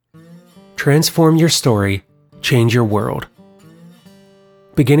Transform your story, change your world.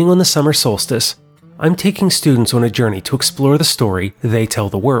 Beginning on the summer solstice, I'm taking students on a journey to explore the story they tell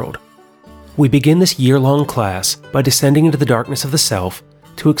the world. We begin this year-long class by descending into the darkness of the self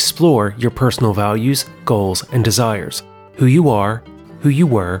to explore your personal values, goals, and desires, who you are, who you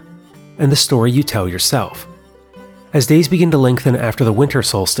were, and the story you tell yourself. As days begin to lengthen after the winter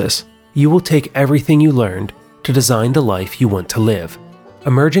solstice, you will take everything you learned to design the life you want to live.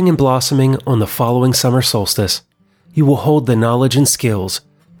 Emerging and blossoming on the following summer solstice, you will hold the knowledge and skills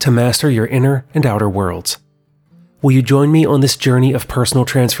to master your inner and outer worlds. Will you join me on this journey of personal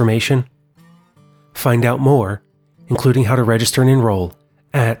transformation? Find out more, including how to register and enroll,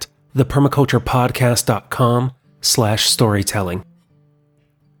 at thepermaculturepodcast.com/storytelling.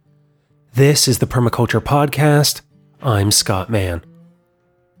 This is the Permaculture Podcast. I'm Scott Mann.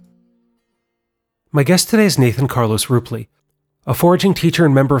 My guest today is Nathan Carlos Rupley, a foraging teacher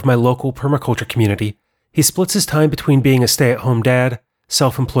and member of my local permaculture community. He splits his time between being a stay-at-home dad,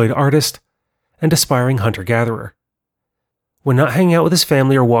 self-employed artist, and aspiring hunter-gatherer. When not hanging out with his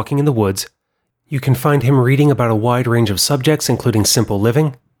family or walking in the woods, you can find him reading about a wide range of subjects including simple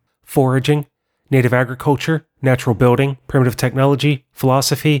living, foraging, native agriculture, natural building, primitive technology,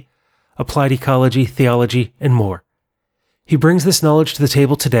 philosophy, applied ecology, theology, and more. He brings this knowledge to the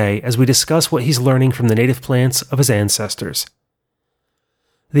table today as we discuss what he's learning from the native plants of his ancestors.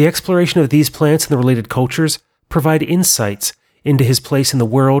 The exploration of these plants and the related cultures provide insights into his place in the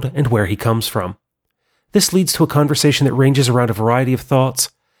world and where he comes from. This leads to a conversation that ranges around a variety of thoughts,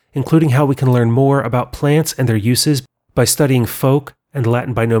 including how we can learn more about plants and their uses by studying folk and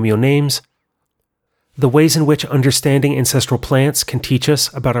Latin binomial names, the ways in which understanding ancestral plants can teach us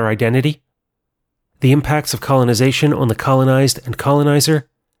about our identity, the impacts of colonization on the colonized and colonizer,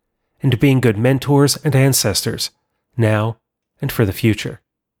 and being good mentors and ancestors, now and for the future.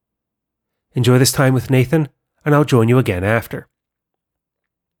 Enjoy this time with Nathan, and I'll join you again after.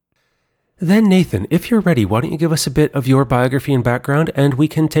 Then Nathan, if you're ready, why don't you give us a bit of your biography and background, and we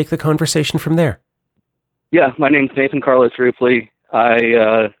can take the conversation from there. Yeah, my name's Nathan Carlos Rupley.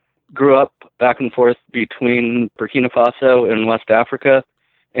 I grew up back and forth between Burkina Faso in West Africa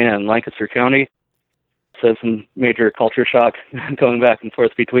and Lancaster County. So some major culture shock going back and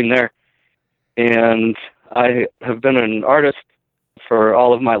forth between there. And I have been an artist for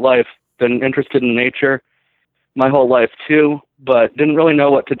all of my life, been interested in nature my whole life too, but didn't really know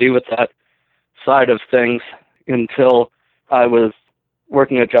what to do with that side of things until I was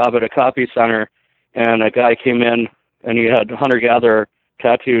working a job at a copy center, and a guy came in and he had hunter-gatherer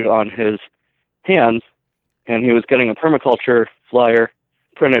tattooed on his hands, and he was getting a permaculture flyer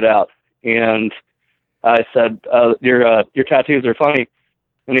printed out. And I said, your tattoos are funny.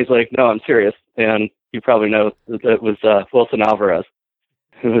 And he's like, no, I'm serious. And you probably know that it was Wilson Alvarez,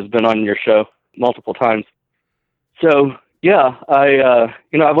 who has been on your show multiple times. So, yeah, I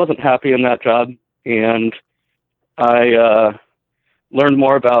wasn't happy in that job, and I learned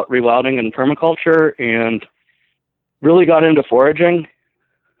more about rewilding and permaculture and really got into foraging.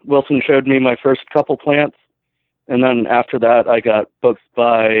 Wilson showed me my first couple plants, and then after that I got books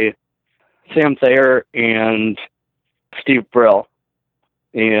by Sam Thayer and Steve Brill,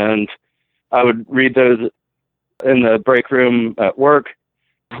 and I would read those in the break room at work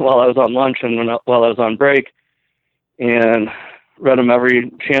while I was on lunch and while I was on break, and read them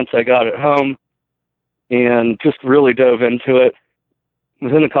every chance I got at home, and just really dove into it.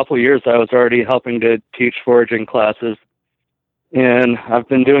 Within a couple of years, I was already helping to teach foraging classes, and I've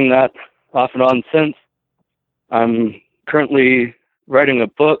been doing that off and on since. I'm currently writing a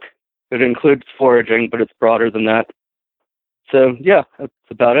book that includes foraging, but it's broader than that. So, yeah, that's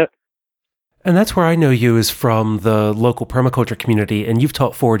about it. And that's where I know you, is from the local permaculture community, and you've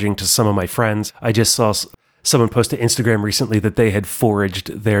taught foraging to some of my friends. I just saw someone post to Instagram recently that they had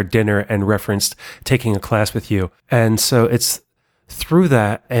foraged their dinner and referenced taking a class with you. And so it's through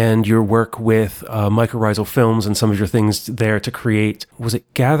that and your work with mycorrhizal films and some of your things there to create, was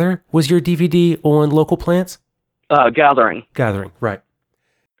it Gather? Was your DVD on local plants? Gathering. Gathering, right.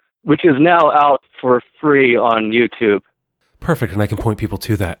 Which is now out for free on YouTube. Perfect, and I can point people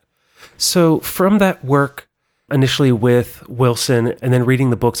to that. So from that work, initially with Wilson, and then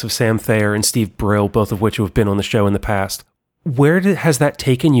reading the books of Sam Thayer and Steve Brill, both of which have been on the show in the past, where has that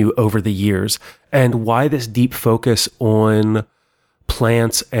taken you over the years, and why this deep focus on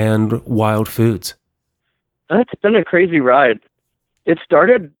plants and wild foods? It's been a crazy ride. It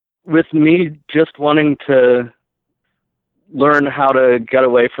started with me just wanting to learn how to get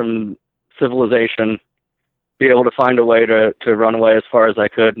away from civilization, be able to find a way to run away as far as I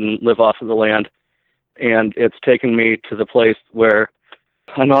could and live off of the land. And it's taken me to the place where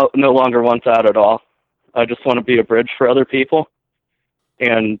I no longer want that at all. I just want to be a bridge for other people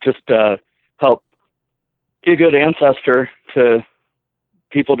and just help be a good ancestor to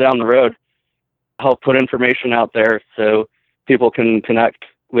people down the road, help put information out there so people can connect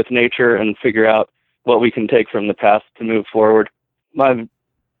with nature and figure out what we can take from the past to move forward. My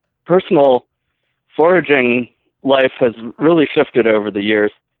personal foraging life has really shifted over the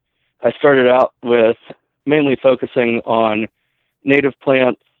years. I started out with mainly focusing on native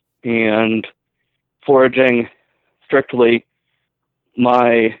plants and foraging strictly.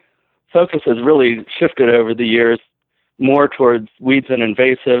 My focus has really shifted over the years more towards weeds and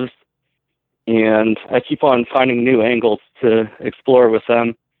invasives, and I keep on finding new angles to explore with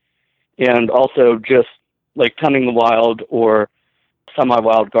them, and also just like tending the wild or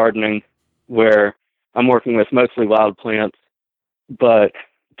semi-wild gardening, where I'm working with mostly wild plants, but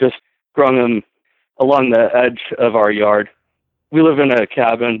just growing them along the edge of our yard. We live in a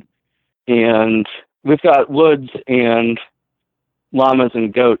cabin, and we've got woods and llamas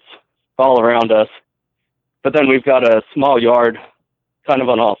and goats all around us, but then we've got a small yard kind of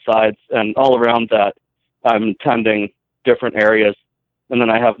on all sides, and all around that I'm tending different areas. And then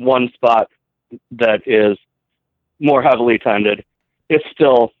I have one spot that is more heavily tended. It's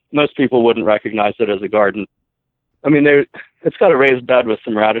still, most people wouldn't recognize it as a garden. I mean, it's got a raised bed with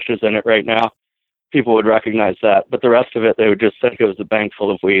some radishes in it right now. People would recognize that, but the rest of it, they would just think it was a bank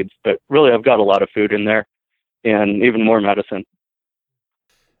full of weeds. But really, I've got a lot of food in there and even more medicine.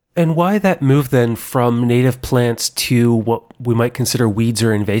 And why that move then from native plants to what we might consider weeds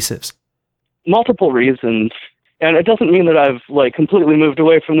or invasives? Multiple reasons. And it doesn't mean that I've completely moved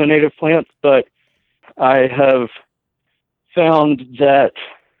away from the native plants, but I have found that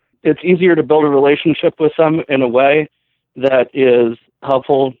it's easier to build a relationship with them in a way that is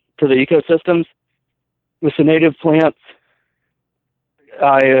helpful to the ecosystems. With the native plants,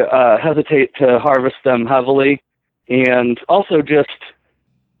 I hesitate to harvest them heavily, and also just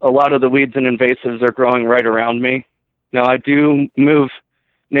a lot of the weeds and invasives are growing right around me. Now, I do move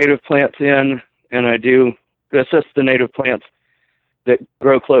native plants in, and I do assist the native plants that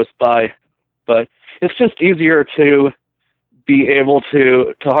grow close by, but it's just easier to be able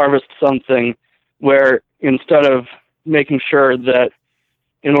to harvest something where instead of making sure that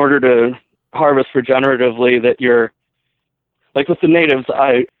in order to harvest regeneratively that you're, like with the natives,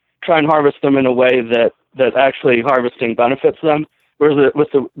 I try and harvest them in a way that actually harvesting benefits them. Whereas with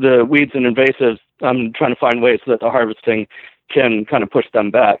the weeds and invasives, I'm trying to find ways that the harvesting can kind of push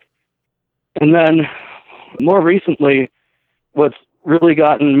them back. And then more recently, what's really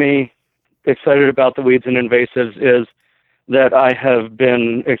gotten me excited about the weeds and invasives is that I have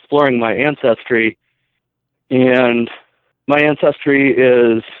been exploring my ancestry, and my ancestry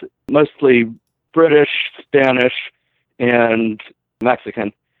is mostly British, Spanish, and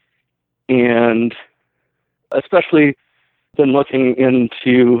Mexican. And especially been looking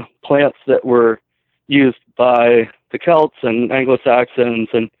into plants that were used by the Celts and Anglo-Saxons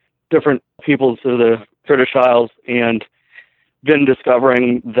and different peoples of the British Isles, and been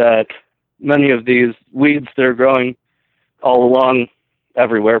discovering that many of these weeds that are growing all along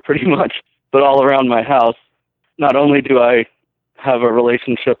everywhere pretty much, but all around my house, not only do I have a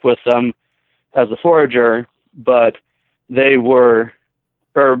relationship with them as a forager, but they were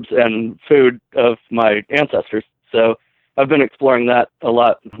herbs and food of my ancestors. So I've been exploring that a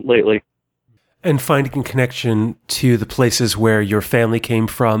lot lately. And finding a connection to the places where your family came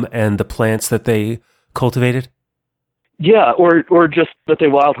from and the plants that they cultivated? Yeah, or just that they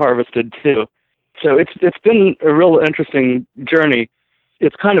wild harvested too. So it's been a real interesting journey.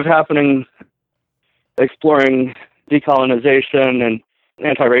 It's kind of happening, exploring decolonization and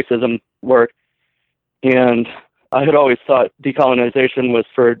anti-racism work. And I had always thought decolonization was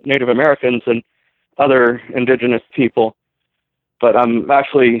for Native Americans and other indigenous people. But I'm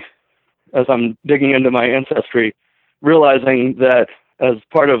actually, as I'm digging into my ancestry, realizing that as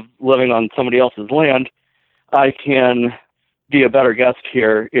part of living on somebody else's land, I can be a better guest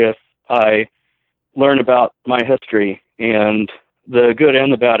here if I learn about my history and the good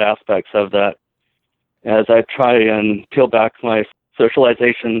and the bad aspects of that, as I try and peel back my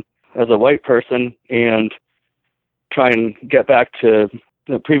socialization as a white person and try and get back to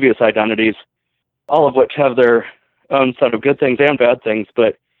the previous identities, all of which have their own set of good things and bad things.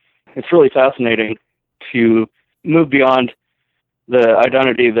 But it's really fascinating to move beyond the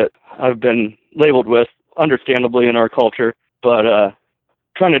identity that I've been labeled with, understandably, in our culture, but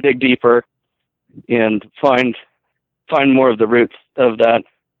trying to dig deeper and find more of the roots of that.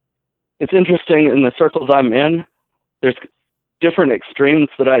 It's interesting, in the circles I'm in, there's different extremes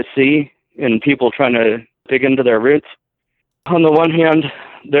that I see in people trying to dig into their roots. On the one hand,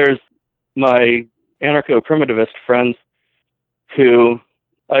 there's my anarcho-primitivist friends who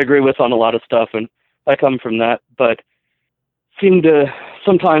I agree with on a lot of stuff, and I come from that, but seem to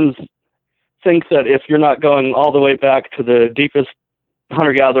sometimes think that if you're not going all the way back to the deepest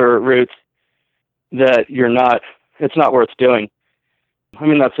hunter-gatherer roots, that it's not worth doing. I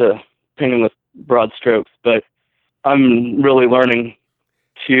mean, that's a painting with broad strokes, but I'm really learning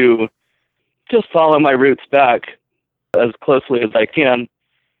to just follow my roots back as closely as I can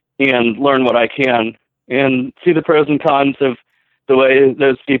and learn what I can and see the pros and cons of the way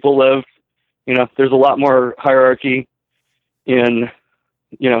those people lived. You know, there's a lot more hierarchy in,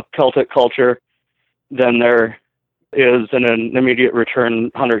 Celtic culture than there is in an immediate return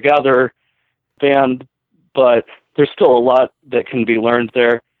hunter-gatherer band, but there's still a lot that can be learned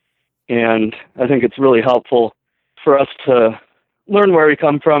there. And I think it's really helpful for us to learn where we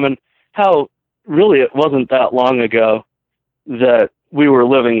come from and how really it wasn't that long ago that we were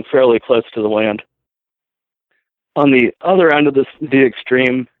living fairly close to the land. On the other end of the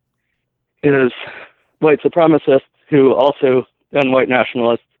extreme is white supremacists and white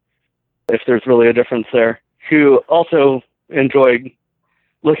nationalists, if there's really a difference there, who also enjoy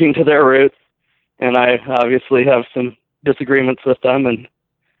looking to their roots. And I obviously have some disagreements with them, and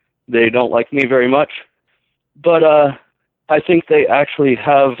they don't like me very much. But I think they actually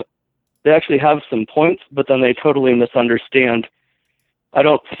have some points, but then they totally misunderstand. I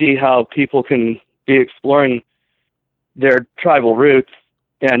don't see how people can be exploring their tribal roots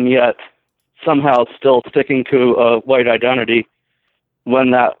and yet somehow still sticking to a white identity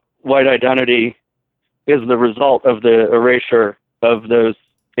when that white identity is the result of the erasure of those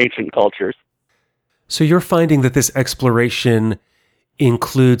ancient cultures. So you're finding that this exploration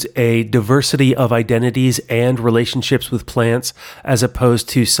includes a diversity of identities and relationships with plants as opposed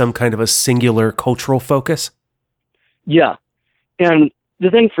to some kind of a singular cultural focus? Yeah. And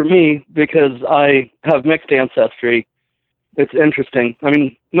the thing for me, because I have mixed ancestry, it's interesting. I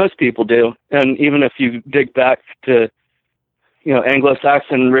mean, most people do. And even if you dig back to,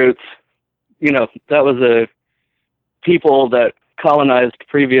 Anglo-Saxon roots, that was a people that colonized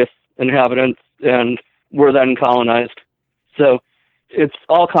previous inhabitants and were then colonized. So it's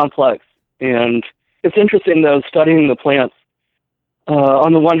all complex. And it's interesting, though, studying the plants.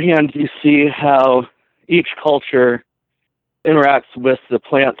 On the one hand, you see how each culture interacts with the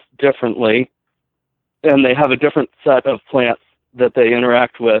plants differently, and they have a different set of plants that they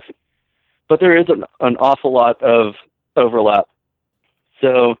interact with. But there is an awful lot of overlap.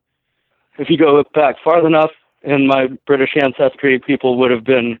 So if you go back far enough, in my British ancestry, people would have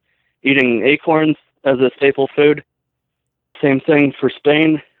been eating acorns as a staple food. Same thing for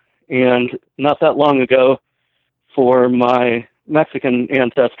Spain, and not that long ago for my Mexican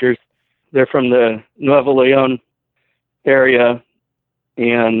ancestors. They're from the Nuevo León area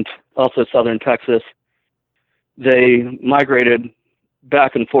and also southern Texas. They migrated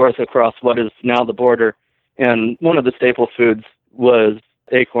back and forth across what is now the border, and one of the staple foods was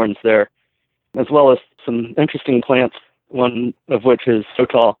acorns there, as well as some interesting plants, one of which is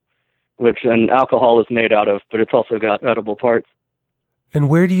sotol, which an alcohol is made out of, but it's also got edible parts. And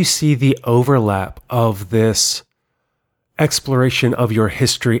where do you see the overlap of this exploration of your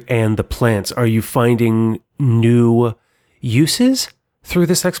history and the plants? Are you finding new uses through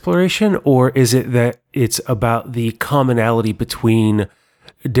this exploration, or is it that it's about the commonality between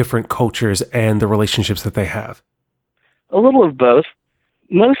different cultures and the relationships that they have? A little of both.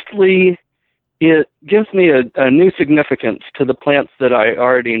 Mostly, it gives me a new significance to the plants that I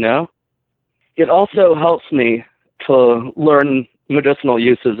already know. It also helps me to learn medicinal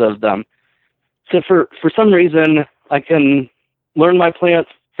uses of them. So for some reason, I can learn my plants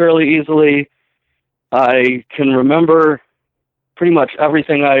fairly easily. I can remember pretty much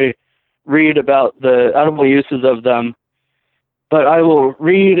everything I read about the edible uses of them, but I will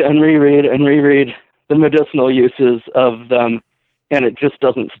read and reread and reread the medicinal uses of them, and it just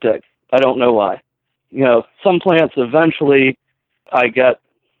doesn't stick. I don't know why. Some plants, eventually, I get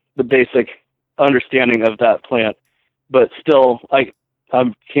the basic understanding of that plant, but still, I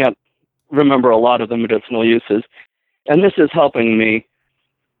can't remember a lot of the medicinal uses. And this is helping me.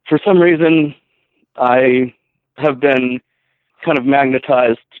 For some reason, I have been kind of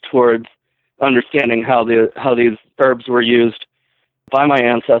magnetized towards understanding how these herbs were used by my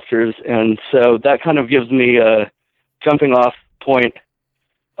ancestors, and so that kind of gives me a jumping off point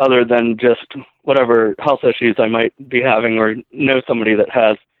other than just whatever health issues I might be having or know somebody that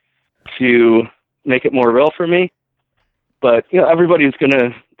has, to make it more real for me. But everybody's going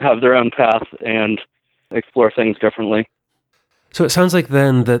to have their own path and explore things differently. So it sounds like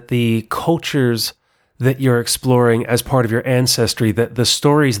then that the cultures that you're exploring as part of your ancestry, that the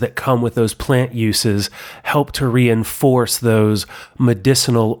stories that come with those plant uses help to reinforce those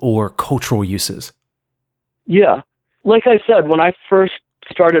medicinal or cultural uses. Yeah. Like I said, when I first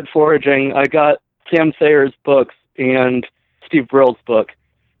started foraging, I got Sam Thayer's books and Steve Brill's book.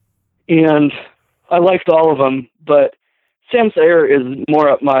 And I liked all of them, but Sam Thayer is more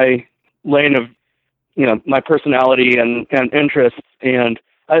up my lane of, my personality and interests. And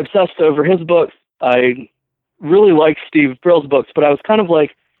I obsessed over his books. I really liked Steve Brill's books, but I was kind of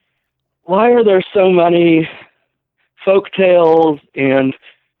like, why are there so many folk tales and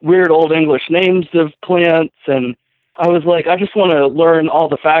weird old English names of plants? And I was like, I just want to learn all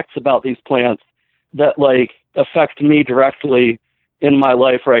the facts about these plants that affect me directly in my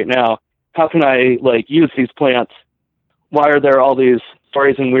life right now. How can I use these plants? Why are there all these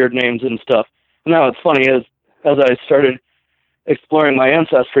stories and weird names and stuff? And now what's funny is, as I started exploring my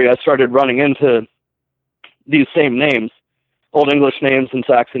ancestry, I started running into these same names, Old English names and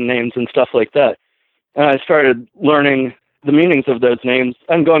Saxon names and stuff like that. And I started learning the meanings of those names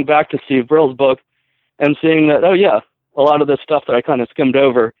and going back to Steve Brill's book and seeing that, oh yeah, a lot of this stuff that I kind of skimmed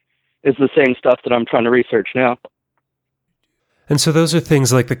over is the same stuff that I'm trying to research now. And so those are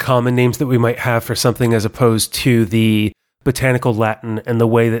things like the common names that we might have for something as opposed to the botanical Latin and the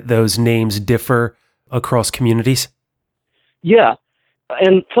way that those names differ across communities? Yeah.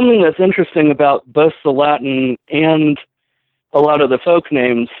 And something that's interesting about both the Latin and a lot of the folk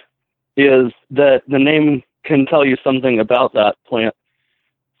names is that the name can tell you something about that plant.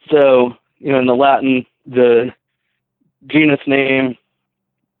 So, in the Latin, the genus name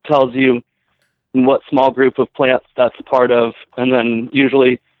tells you what small group of plants that's part of, and then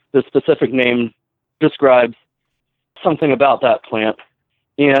usually the specific name describes something about that plant.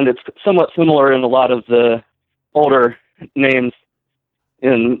 And it's somewhat similar in a lot of the older names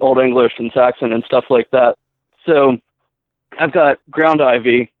in Old English and Saxon and stuff like that. So I've got ground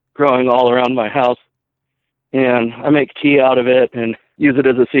ivy growing all around my house, and I make tea out of it and use it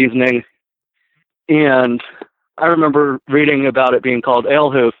as a seasoning. And I remember reading about it being called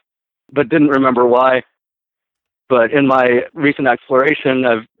alehoof, but didn't remember why. But in my recent exploration,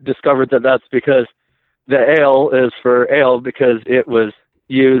 I've discovered that that's because the ale is for ale because it was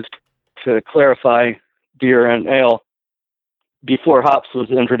used to clarify beer and ale before hops was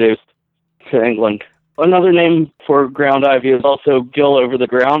introduced to England. Another name for ground ivy is also gill over the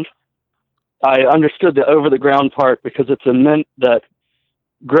ground. I understood the over the ground part because it's a mint that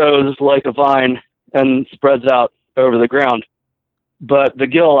grows like a vine and spreads out over the ground. But the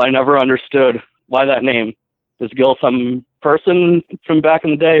gill, I never understood why that name. Is gill some person from back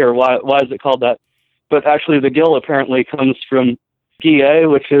in the day, or why is it called that? But actually the gill apparently comes from guillet,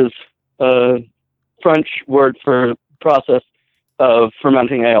 which is a French word for process of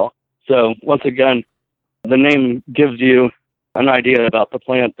fermenting ale. So once again, the name gives you an idea about the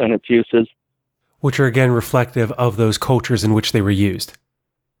plant and its uses. Which are again reflective of those cultures in which they were used.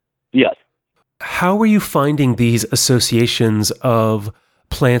 Yes. How are you finding these associations of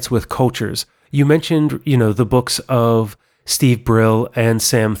plants with cultures? You mentioned, the books of Steve Brill and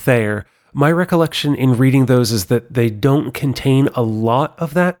Sam Thayer. My recollection in reading those is that they don't contain a lot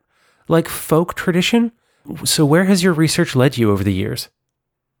of that, folk tradition. So where has your research led you over the years?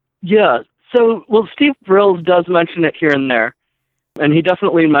 Yeah. So, Steve Brill does mention it here and there. And he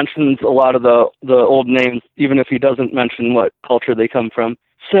definitely mentions a lot of the old names, even if he doesn't mention what culture they come from.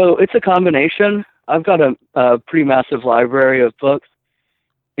 So it's a combination. I've got a pretty massive library of books.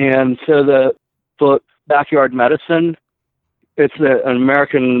 And so the book Backyard Medicine, it's an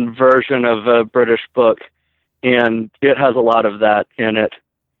American version of a British book, and it has a lot of that in it.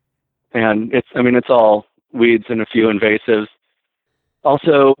 And it's all weeds and a few invasives.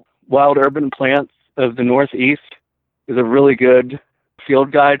 Also, Wild Urban Plants of the Northeast is a really good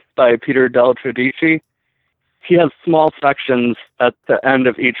field guide by Peter Del Tredici. He has small sections at the end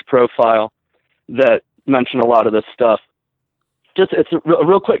of each profile that mention a lot of this stuff. It's a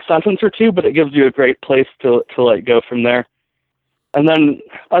real quick sentence or two, but it gives you a great place to go from there. And then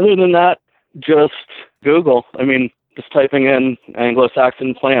other than that, just Google. Just typing in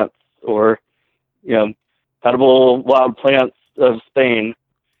Anglo-Saxon plants or, edible wild plants of Spain.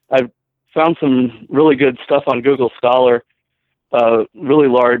 I've found some really good stuff on Google Scholar, a really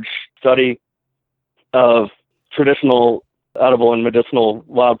large study of traditional edible and medicinal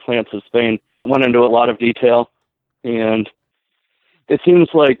wild plants of Spain. Went into a lot of detail, and it seems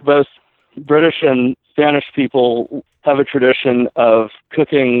like both British and Spanish people have a tradition of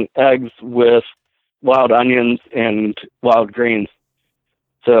cooking eggs with wild onions and wild greens.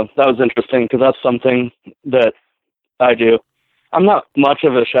 So that was interesting because that's something that I do. I'm not much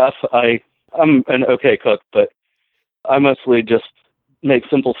of a chef. I I'm an okay cook, but I mostly just make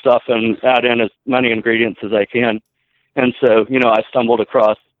simple stuff and add in as many ingredients as I can. And so, I stumbled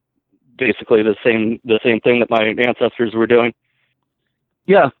across basically the same thing that my ancestors were doing.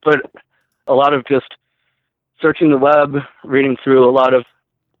 Yeah, but a lot of just searching the web, reading through a lot of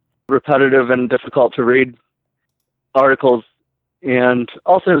repetitive and difficult to read articles, and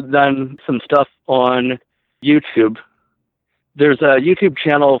also then some stuff on YouTube. There's a YouTube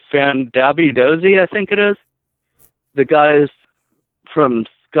channel, Fandabby Dozy, I think it is. The guy's from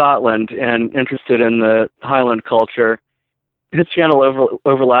Scotland and interested in the Highland culture. His channel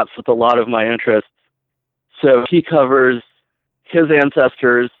overlaps with a lot of my interests. So he covers his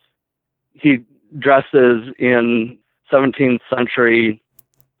ancestors. He dresses in 17th century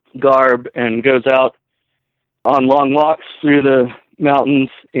garb and goes out on long walks through the mountains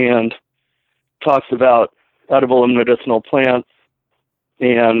and talks about edible and medicinal plants,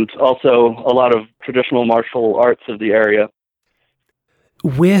 and also a lot of traditional martial arts of the area.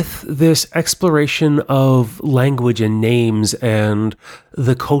 With this exploration of language and names and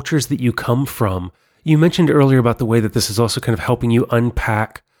the cultures that you come from, you mentioned earlier about the way that this is also kind of helping you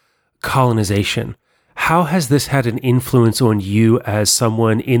unpack colonization. How has this had an influence on you as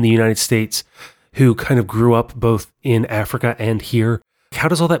someone in the United States who kind of grew up both in Africa and here? How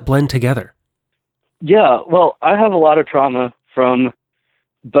does all that blend together? Yeah, well, I have a lot of trauma from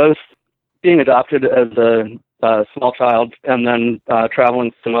both being adopted as a small child and then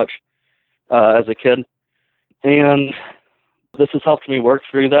traveling so much as a kid. And this has helped me work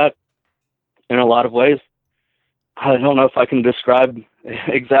through that in a lot of ways. I don't know if I can describe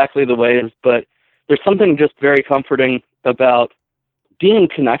exactly the ways, but there's something just very comforting about being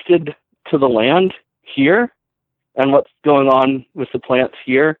connected to the land here and what's going on with the plants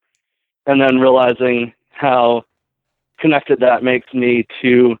here, and then realizing how connected that makes me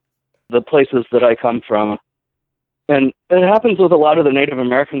to the places that I come from. And it happens with a lot of the Native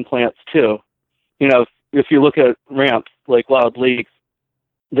American plants too. If you look at ramps like wild leeks,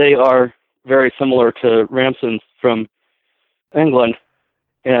 they are very similar to ramsons from England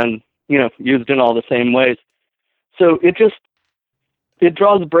and, used in all the same ways. So it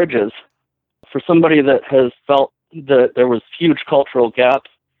draws bridges for somebody that has felt that there was huge cultural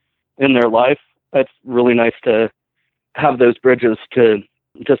gaps in their life. It's really nice to have those bridges to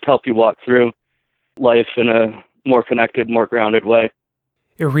just help you walk through life in a more connected, more grounded way.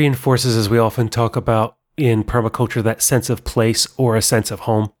 It reinforces, as we often talk about in permaculture, that sense of place or a sense of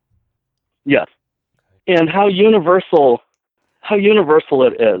home. Yes. And how universal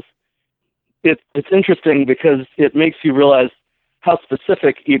it is. It's interesting because it makes you realize how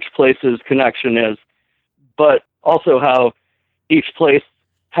specific each place's connection is, but also how each place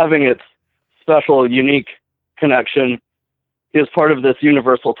having its special, unique connection is part of this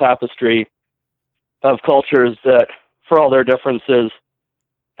universal tapestry of cultures that, for all their differences,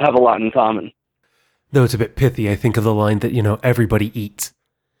 have a lot in common. Though it's a bit pithy, I think of the line that, everybody eats,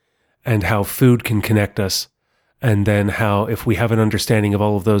 and how food can connect us, and then how if we have an understanding of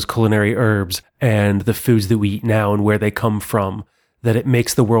all of those culinary herbs and the foods that we eat now and where they come from, that it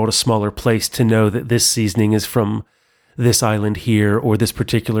makes the world a smaller place to know that this seasoning is from this island here, or this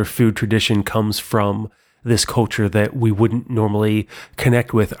particular food tradition comes from this culture that we wouldn't normally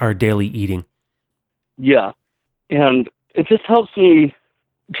connect with our daily eating. Yeah. And it just helps me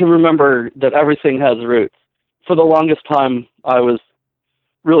to remember that everything has roots. For the longest time, I was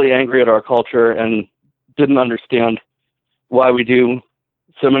really angry at our culture and didn't understand why we do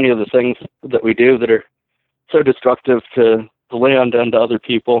so many of the things that we do that are so destructive to the land and to other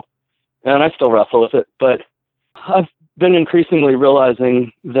people. And I still wrestle with it, but I've been increasingly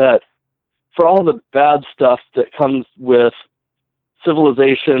realizing that for all the bad stuff that comes with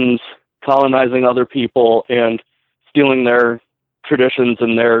civilizations colonizing other people and stealing their traditions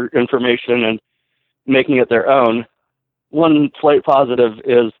and their information and making it their own, one slight positive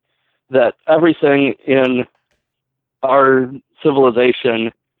is that everything in our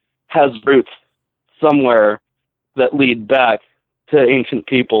civilization has roots somewhere that lead back to ancient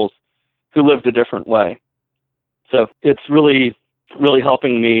peoples who lived a different way. So it's really, really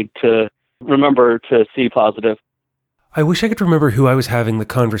helping me to remember to see positive. I wish I could remember who I was having the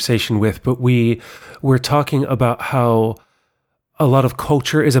conversation with, but we were talking about how a lot of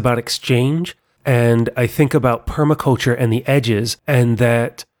culture is about exchange. And I think about permaculture and the edges, and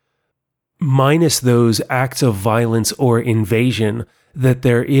that minus those acts of violence or invasion, that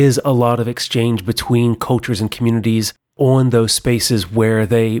there is a lot of exchange between cultures and communities on those spaces where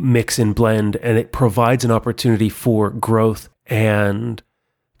they mix and blend, and it provides an opportunity for growth and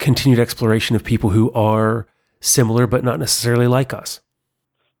continued exploration of people who are similar but not necessarily like us.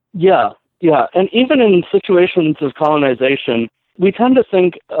 Yeah, Yeah, and even in situations of colonization, we tend to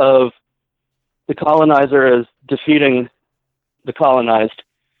think of the colonizer as defeating the colonized.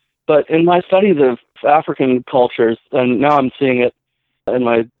 But in my studies of African cultures, and now I'm seeing it in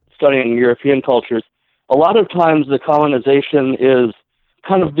my studying European cultures, a lot of times the colonization is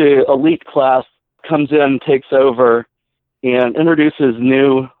kind of the elite class comes in, takes over, and introduces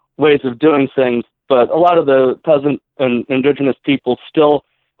new ways of doing things. But a lot of the peasant and indigenous people still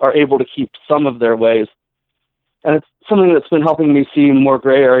are able to keep some of their ways. And it's something that's been helping me see more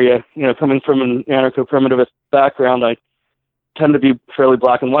gray area. Coming from an anarcho-primitivist background, I tend to be fairly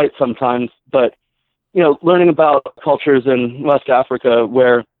black and white sometimes. But, learning about cultures in West Africa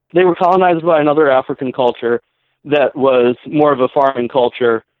where they were colonized by another African culture that was more of a farming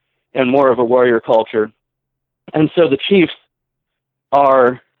culture and more of a warrior culture. And so the chiefs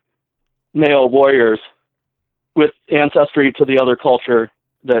are male warriors with ancestry to the other culture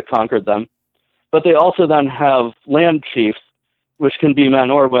that conquered them. But they also then have land chiefs, which can be men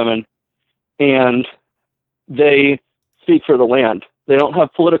or women, and they speak for the land. They don't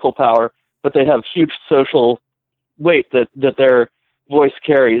have political power, but they have huge social weight that their voice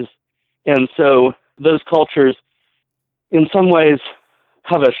carries. And so those cultures, in some ways,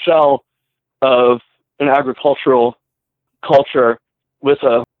 have a shell of an agricultural culture with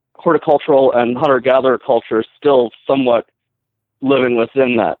a horticultural and hunter-gatherer culture still somewhat living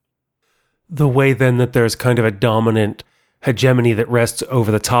within that. The way then that there's kind of a dominant hegemony that rests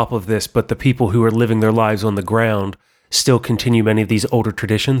over the top of this, but the people who are living their lives on the ground still continue many of these older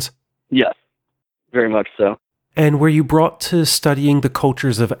traditions? Yes, very much so. And were you brought to studying the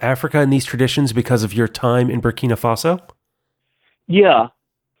cultures of Africa and these traditions because of your time in Burkina Faso? Yeah.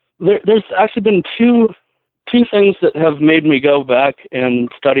 There's actually been two things that have made me go back and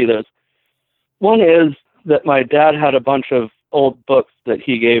study those. One is that my dad had a bunch of old books that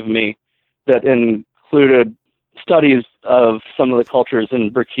he gave me that included studies of some of the cultures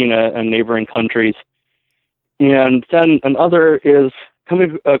in Burkina and neighboring countries. And then another is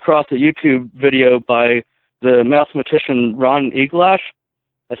coming across a YouTube video by the mathematician Ron Eglash.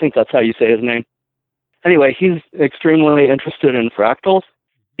 I think that's how you say his name. Anyway, he's extremely interested in fractals,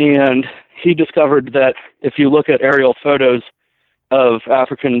 and he discovered that if you look at aerial photos of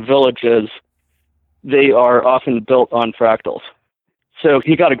African villages, they are often built on fractals. So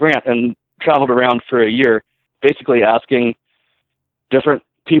he got a grant and traveled around for a year, basically asking different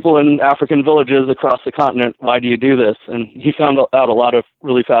people in African villages across the continent, why do you do this? And he found out a lot of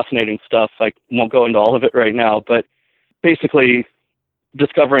really fascinating stuff. I won't go into all of it right now, but basically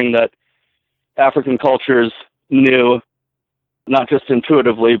discovering that African cultures knew, not just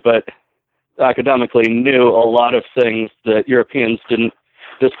intuitively, but academically, knew a lot of things that Europeans didn't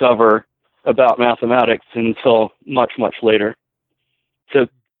discover about mathematics until much, much later. So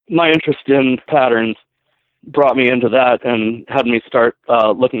my interest in patterns brought me into that and had me start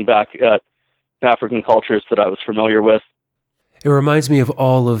looking back at African cultures that I was familiar with. It reminds me of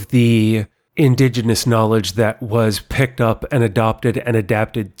all of the indigenous knowledge that was picked up and adopted and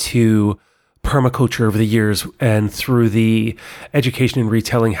adapted to permaculture over the years, and through the education and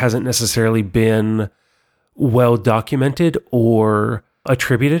retelling hasn't necessarily been well documented or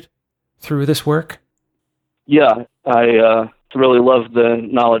attributed through this work. Yeah, I really love the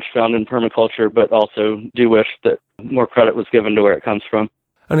knowledge found in permaculture, but also do wish that more credit was given to where it comes from.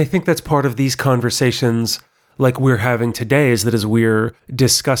 And I think that's part of these conversations like we're having today, is that as we're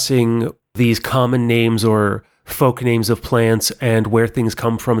discussing these common names or folk names of plants and where things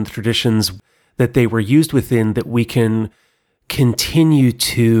come from and the traditions that they were used within, that we can continue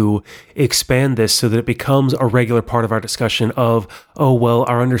to expand this so that it becomes a regular part of our discussion of, oh, well,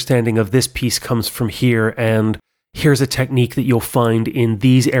 our understanding of this piece comes from here, and here's a technique that you'll find in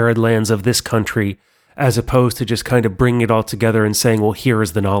these arid lands of this country, as opposed to just kind of bringing it all together and saying, well, here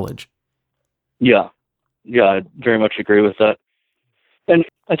is the knowledge. Yeah, I very much agree with that. And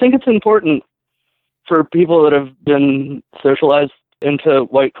I think it's important for people that have been socialized into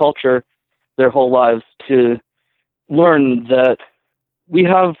white culture their whole lives to learn that we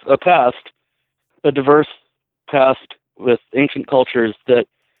have a past, a diverse past with ancient cultures that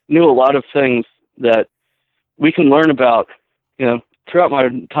knew a lot of things that we can learn about. Throughout my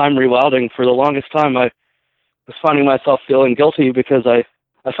time rewilding, for the longest time, I was finding myself feeling guilty because I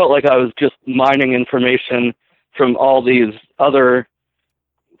felt like I was just mining information from all these other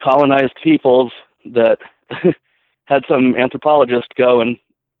colonized peoples that had some anthropologist go and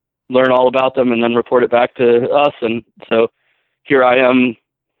learn all about them and then report it back to us. And so here I am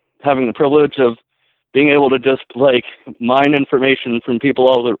having the privilege of being able to just mine information from people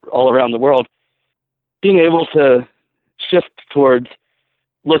all around the world, being able to shift towards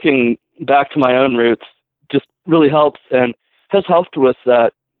looking back to my own roots just really helps and has helped with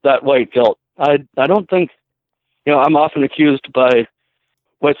that white guilt. I don't think, I'm often accused by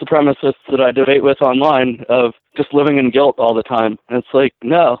white supremacists that I debate with online of just living in guilt all the time. And it's like,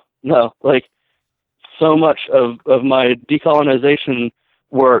 no, like so much of my decolonization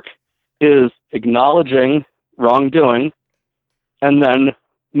work is acknowledging wrongdoing and then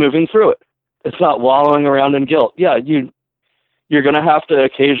moving through it. It's not wallowing around in guilt. Yeah, you're going to have to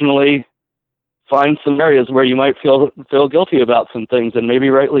occasionally find some areas where you might feel guilty about some things, and maybe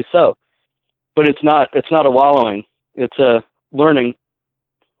rightly so. But it's not a wallowing. It's a learning,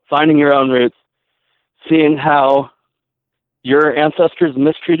 finding your own roots, seeing how your ancestors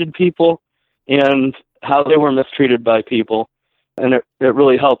mistreated people and how they were mistreated by people. And it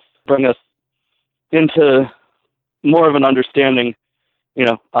really helps bring us into more of an understanding.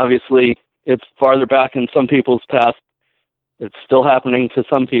 Obviously it's farther back in some people's past. It's still happening to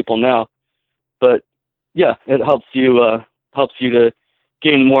some people now. But yeah, it helps you to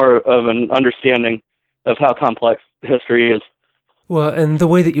gain more of an understanding of how complex history is. Well, and the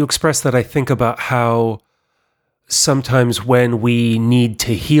way that you express that, I think about how sometimes when we need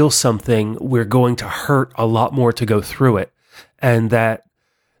to heal something, we're going to hurt a lot more to go through it. And that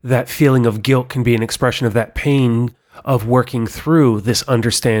feeling of guilt can be an expression of that pain of working through this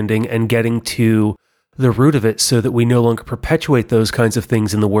understanding and getting to the root of it so that we no longer perpetuate those kinds of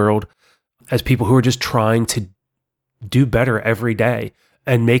things in the world as people who are just trying to do better every day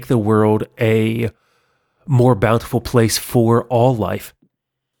and make the world a more bountiful place for all life.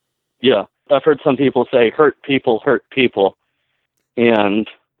 Yeah. I've heard some people say, hurt people. And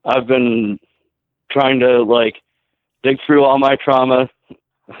I've been trying to dig through all my trauma.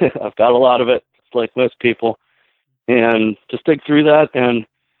 I've got a lot of it, like most people, and just dig through that and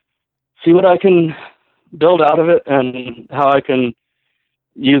see what I can build out of it and how I can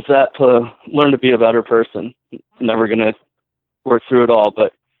use that to learn to be a better person. I'm never going to work through it all,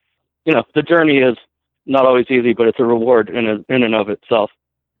 but the journey is not always easy, but it's a reward in and of itself.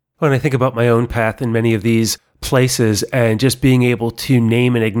 When I think about my own path in many of these places and just being able to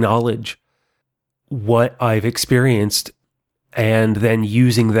name and acknowledge what I've experienced and then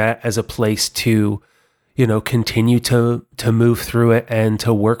using that as a place to, continue to move through it and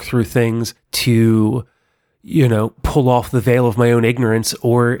to work through things, to, pull off the veil of my own ignorance,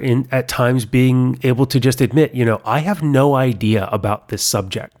 or at times being able to just admit, I have no idea about this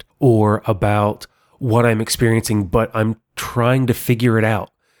subject or about what I'm experiencing, but I'm trying to figure it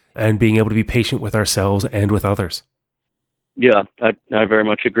out. And being able to be patient with ourselves and with others. Yeah, I very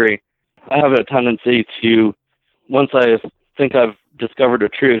much agree. I have a tendency to, once I think I've discovered a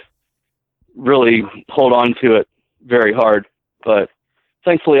truth, really hold on to it very hard. But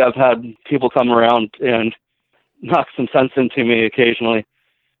thankfully, I've had people come around and knock some sense into me occasionally.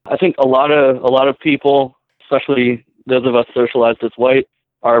 I think a lot of people, especially those of us socialized as white,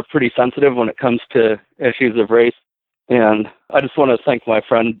 are pretty sensitive when it comes to issues of race. And I just want to thank my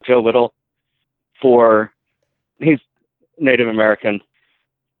friend Joe Whittle he's Native American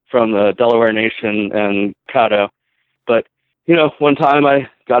from the Delaware Nation and Caddo. But, one time I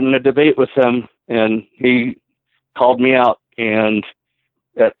got in a debate with him and he called me out, and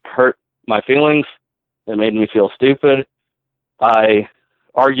it hurt my feelings. It made me feel stupid. I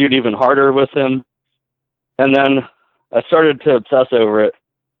argued even harder with him. And then I started to obsess over it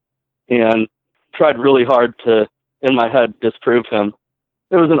and tried really hard to, in my head, disprove him.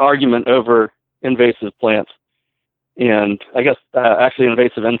 It was an argument over invasive plants and I guess actually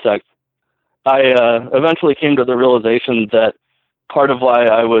invasive insects. I eventually came to the realization that part of why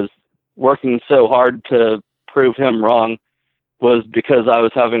I was working so hard to prove him wrong was because I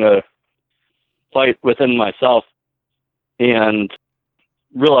was having a fight within myself, and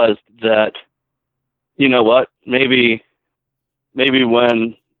realized that, maybe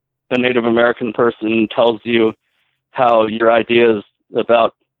when a Native American person tells you how your ideas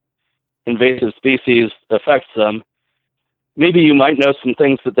about invasive species affects them, maybe you might know some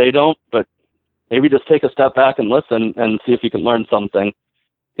things that they don't, but maybe just take a step back and listen and see if you can learn something.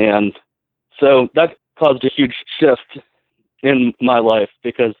 And so that caused a huge shift in my life,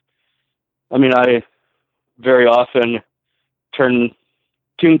 because I very often tune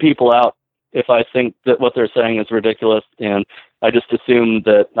people out if I think that what they're saying is ridiculous, and I just assume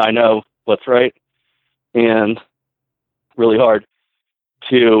that I know what's right. And really hard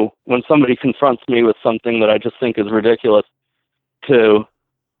to, when somebody confronts me with something that I just think is ridiculous, to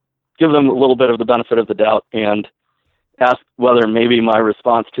give them a little bit of the benefit of the doubt and ask whether maybe my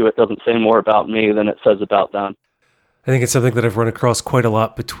response to it doesn't say more about me than it says about them. I think it's something that I've run across quite a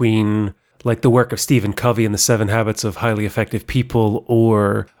lot between like the work of Stephen Covey and the 7 Habits of Highly Effective People,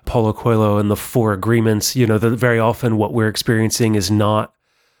 or Paulo Coelho and the 4 Agreements, that very often what we're experiencing is not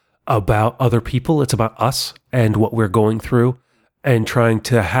about other people. It's about us and what we're going through, and trying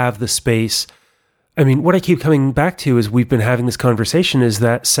to have the space. I mean, what I keep coming back to is we've been having this conversation is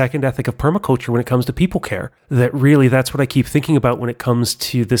that second ethic of permaculture when it comes to people care. That really, that's what I keep thinking about when it comes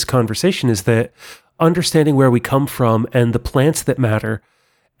to this conversation, is that understanding where we come from and the plants that matter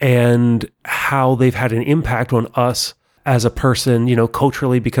and how they've had an impact on us as a person,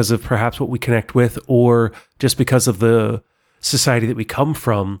 culturally because of perhaps what we connect with, or just because of the society that we come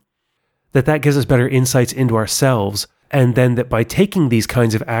from, that gives us better insights into ourselves. And then that by taking these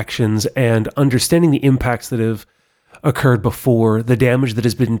kinds of actions and understanding the impacts that have occurred before, the damage that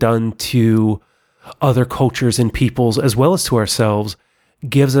has been done to other cultures and peoples, as well as to ourselves,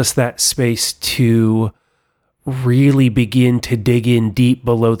 gives us that space to really begin to dig in deep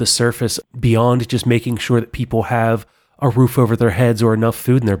below the surface, beyond just making sure that people have a roof over their heads or enough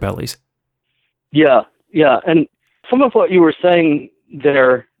food in their bellies. Yeah. And some of what you were saying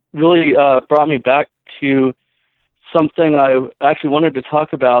there really brought me back to something I actually wanted to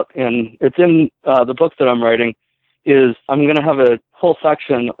talk about, and it's in the book that I'm writing, is I'm going to have a whole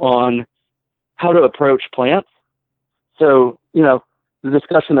section on how to approach plants. So, the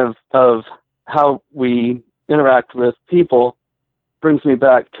discussion of how we interact with people brings me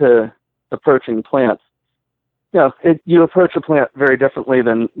back to approaching plants. You approach a plant very differently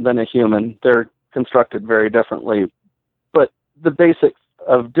than a human. They're constructed very differently, but the basics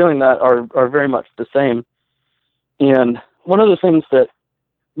of doing that are very much the same. And one of the things that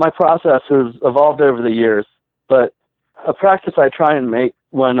my process has evolved over the years, but a practice I try and make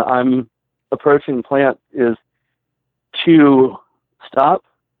when I'm approaching plants is to stop,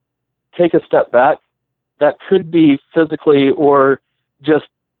 take a step back. That could be physically or just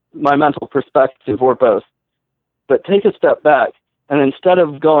my mental perspective, or both. But take a step back, and instead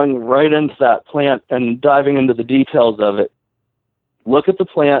of going right into that plant and diving into the details of it, look at the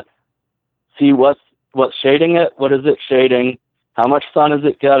plant, see what's shading it, what is it shading, how much sun is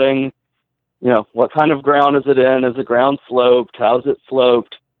it getting, what kind of ground is it in, is the ground sloped, how is it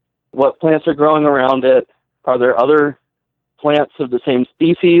sloped, what plants are growing around it, are there other plants of the same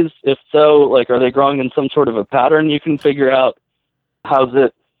species? If so, are they growing in some sort of a pattern you can figure out? How's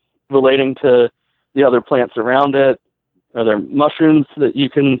it relating to the other plants around it? Are there mushrooms that you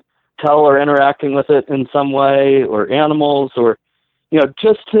can tell are interacting with it in some way, or animals, or,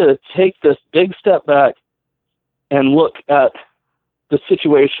 just to take this big step back and look at the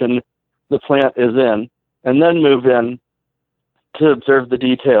situation the plant is in, and then move in to observe the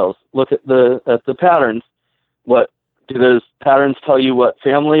details. Look at the patterns. What do those patterns tell you? What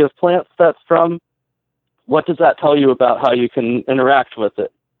family of plants that's from? What does that tell you about how you can interact with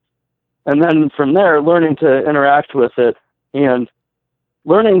it? And then from there, learning to interact with it and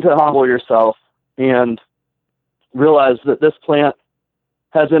learning to humble yourself and realize that this plant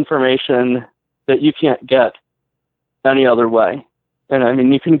has information that you can't get any other way. And I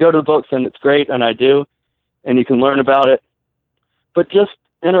mean, you can go to the books and it's great, and I do, and you can learn about it, but just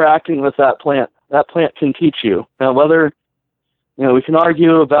interacting with that plant can teach you. Now, whether, we can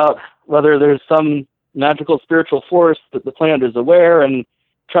argue about whether there's some magical spiritual force that the plant is aware and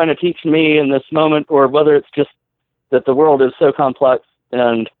trying to teach me in this moment, or whether it's just that the world is so complex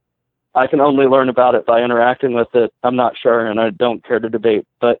and I can only learn about it by interacting with it. I'm not sure, and I don't care to debate.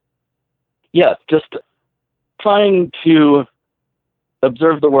 But yeah, just trying to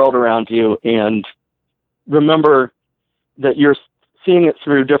observe the world around you and remember that you're seeing it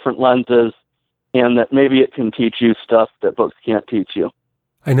through different lenses, and that maybe it can teach you stuff that books can't teach you.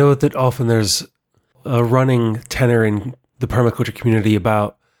 I know that often there's a running tenor in the permaculture community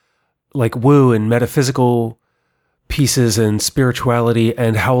about woo and metaphysical pieces and spirituality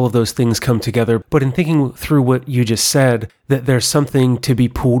and how all of those things come together. But in thinking through what you just said, that there's something to be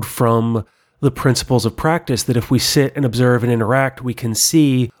pulled from the principles of practice, that if we sit and observe and interact, we can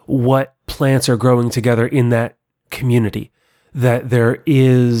see what plants are growing together in that community, that there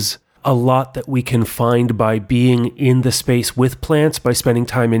is a lot that we can find by being in the space with plants, by spending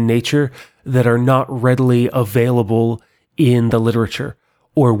time in nature, that are not readily available in the literature,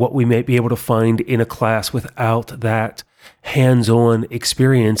 or what we may be able to find in a class without that hands-on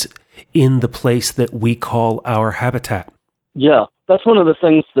experience in the place that we call our habitat. Yeah, that's one of the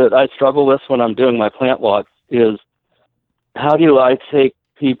things that I struggle with when I'm doing my plant walks, is how do I take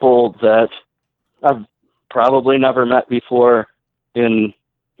people that I've probably never met before, in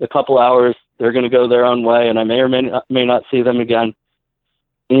a couple hours, they're going to go their own way, and I may or may not see them again.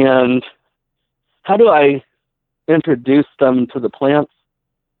 And how do I introduce them to the plants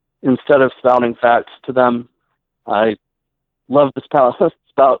instead of spouting facts to them, I love to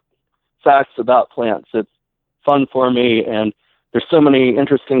spout facts about plants. It's fun for me, and there's so many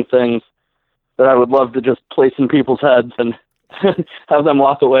interesting things that I would love to just place in people's heads and have them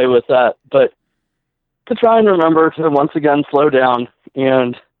walk away with that. But to try and remember to once again slow down,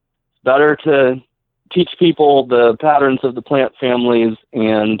 and better to teach people the patterns of the plant families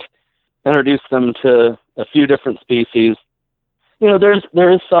and introduce them to a few different species. You know,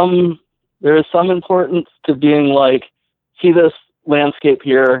 there is some importance to being like, see this landscape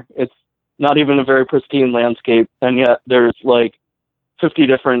here, it's not even a very pristine landscape, and yet there's like 50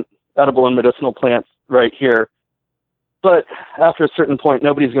 different edible and medicinal plants right here. But after a certain point,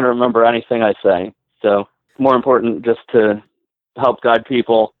 nobody's going to remember anything I say. So it's more important just to help guide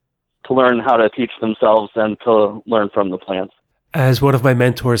people to learn how to teach themselves and to learn from the plants. As one of my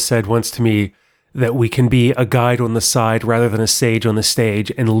mentors said once to me, that we can be a guide on the side rather than a sage on the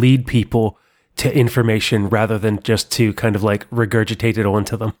stage, and lead people to information rather than just to kind of like regurgitate it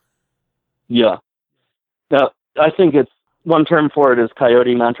onto them. Yeah. Now, I think it's one term for it is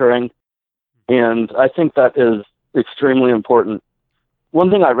coyote mentoring, and I think that is extremely important.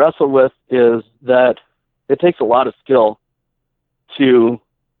 One thing I wrestle with is that it takes a lot of skill to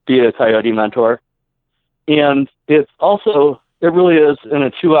be a coyote mentor, and it really is in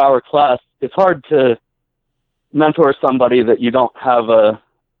a 2-hour class. It's hard to mentor somebody that you don't have a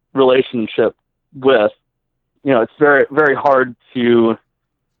relationship with. You know, it's very, very hard to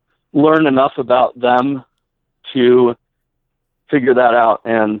learn enough about them to figure that out.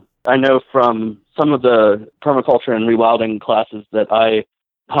 And I know from some of the permaculture and rewilding classes that I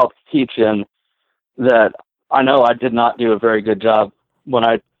helped teach in that I know I did not do a very good job when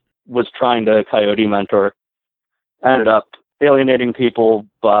I was trying to coyote mentor. I ended up alienating people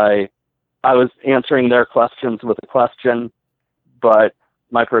by I was answering their questions with a question, but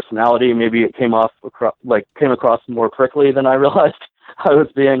my personality, maybe it came across more prickly than I realized I was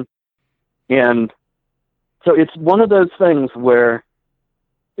being. And so it's one of those things where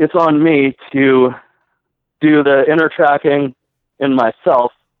it's on me to do the inner tracking in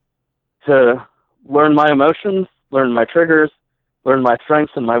myself to learn my emotions, learn my triggers, learn my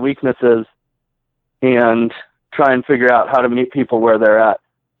strengths and my weaknesses, and try and figure out how to meet people where they're at.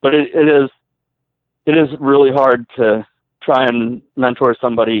 But it is really hard to try and mentor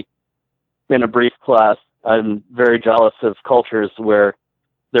somebody in a brief class. I'm very jealous of cultures where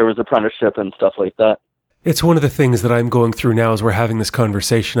there was apprenticeship and stuff like that. It's one of the things that I'm going through now as we're having this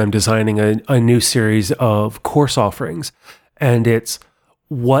conversation. I'm designing a new series of course offerings, and it's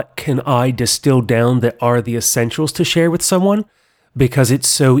what can I distill down that are the essentials to share with someone, because it's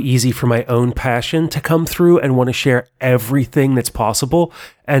so easy for my own passion to come through and want to share everything that's possible.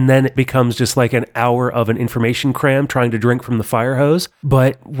 And then it becomes just like an hour of an information cram trying to drink from the fire hose.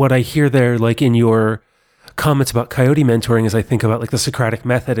 But what I hear there, like in your comments about coyote mentoring, is I think about like the Socratic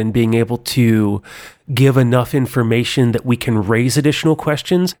method and being able to give enough information that we can raise additional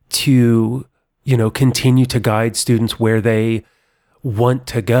questions to, continue to guide students where they want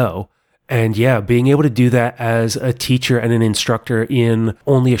to go. And yeah, being able to do that as a teacher and an instructor in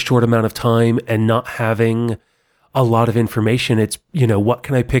only a short amount of time and not having a lot of information, it's, what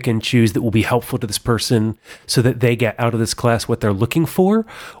can I pick and choose that will be helpful to this person so that they get out of this class what they're looking for,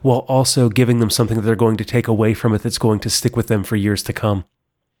 while also giving them something that they're going to take away from it that's going to stick with them for years to come.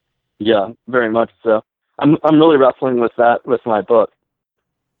 Yeah, very much so. I'm really wrestling with that with my book.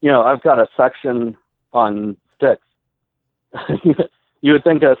 I've got a section on sticks. You would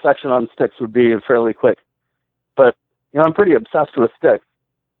think a section on sticks would be fairly quick, but I'm pretty obsessed with sticks,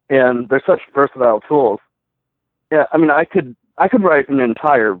 and they're such versatile tools. Yeah, I mean, I could write an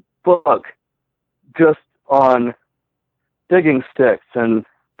entire book just on digging sticks and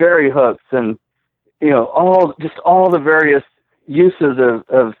berry hooks and all the various uses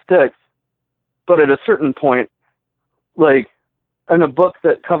of sticks. But at a certain point, like in a book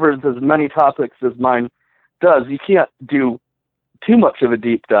that covers as many topics as mine does, you can't do too much of a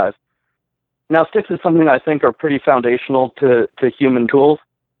deep dive. Now, sticks is something I think are pretty foundational to human tools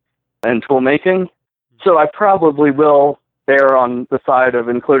and tool making. So I probably will err on the side of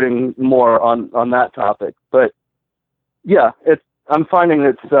including more on that topic. But yeah, I'm finding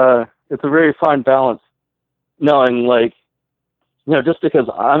it's a very fine balance, knowing just because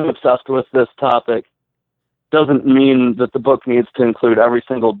I'm obsessed with this topic doesn't mean that the book needs to include every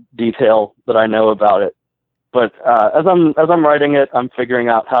single detail that I know about it. But as I'm writing it, I'm figuring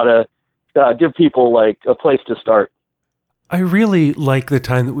out how to give people a place to start. I really like the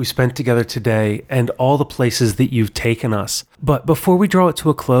time that we spent together today and all the places that you've taken us. But before we draw it to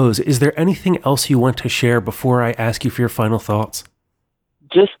a close, is there anything else you want to share before I ask you for your final thoughts?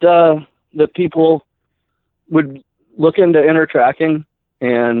 Just that people would look into inner tracking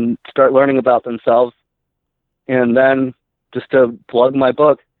and start learning about themselves. And then just to plug my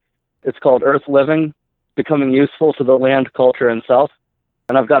book, it's called Earth Living, Becoming Useful to the Land, Culture, and Self.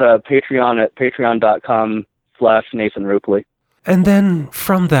 And I've got a Patreon at patreon.com/Nathan Rupley. And then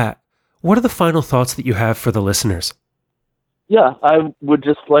from that, what are the final thoughts that you have for the listeners? Yeah, I would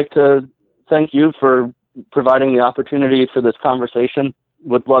just like to thank you for providing the opportunity for this conversation.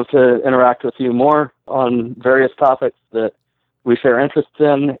 Would love to interact with you more on various topics that we share interests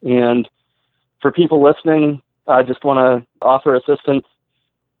in. And for people listening, I just want to offer assistance.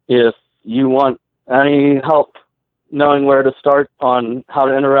 If you want any help knowing where to start on how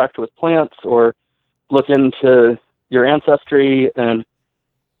to interact with plants or look into your ancestry and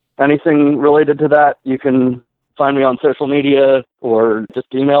anything related to that, you can find me on social media or just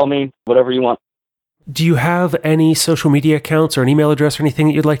email me, whatever you want. Do you have any social media accounts or an email address or anything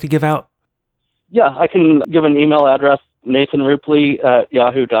that you'd like to give out? Yeah, I can give an email address,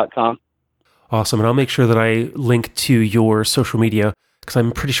 nathanrupley@yahoo.com. Awesome. And I'll make sure that I link to your social media because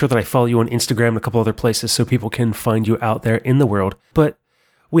I'm pretty sure that I follow you on Instagram and a couple other places so people can find you out there in the world. But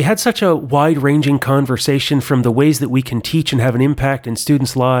we had such a wide-ranging conversation from the ways that we can teach and have an impact in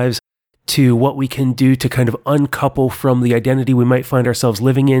students' lives to what we can do to kind of uncouple from the identity we might find ourselves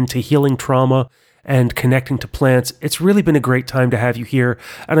living in to healing trauma and connecting to plants. It's really been a great time to have you here.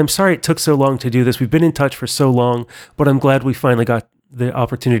 And I'm sorry it took so long to do this. We've been in touch for so long, but I'm glad we finally got the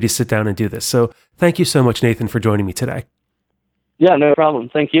opportunity to sit down and do this. So thank you so much, Nathan, for joining me today. Yeah, no problem.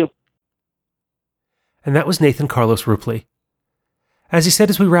 Thank you. And that was Nathan Carlos Rupley. As he said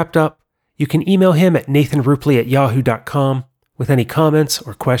as we wrapped up, you can email him at nathanrupley@yahoo.com with any comments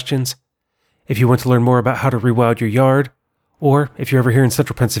or questions. If you want to learn more about how to rewild your yard, or if you're ever here in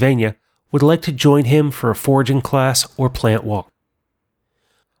central Pennsylvania, would like to join him for a foraging class or plant walk.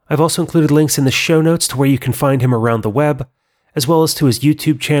 I've also included links in the show notes to where you can find him around the web, as well as to his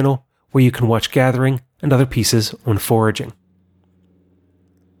YouTube channel where you can watch gathering and other pieces on foraging.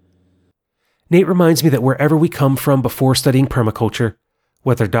 Nate reminds me that wherever we come from before studying permaculture,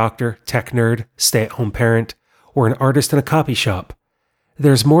 whether doctor, tech nerd, stay-at-home parent, or an artist in a copy shop,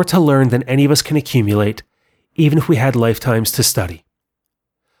 there's more to learn than any of us can accumulate, even if we had lifetimes to study.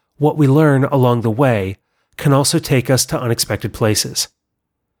 What we learn along the way can also take us to unexpected places.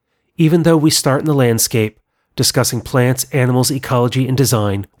 Even though we start in the landscape, discussing plants, animals, ecology, and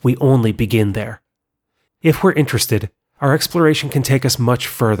design, we only begin there. If we're interested, our exploration can take us much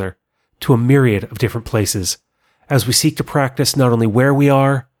further, to a myriad of different places, as we seek to practice not only where we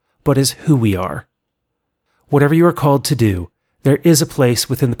are, but as who we are. Whatever you are called to do, there is a place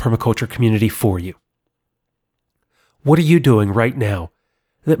within the permaculture community for you. What are you doing right now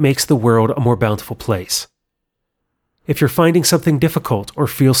that makes the world a more bountiful place? If you're finding something difficult or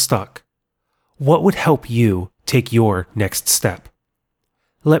feel stuck, what would help you take your next step?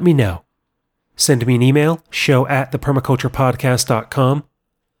 Let me know. Send me an email, show@thepermaculturepodcast.com.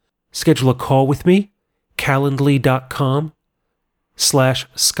 Schedule a call with me,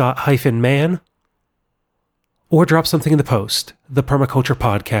 calendly.com/Scott-man, or drop something in the post, The Permaculture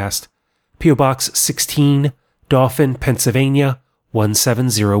Podcast, P.O. Box 16, Dauphin, Pennsylvania,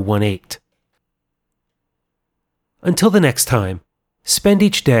 17018. Until the next time, spend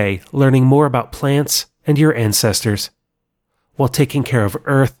each day learning more about plants and your ancestors, while taking care of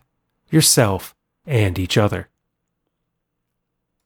Earth, yourself, and each other.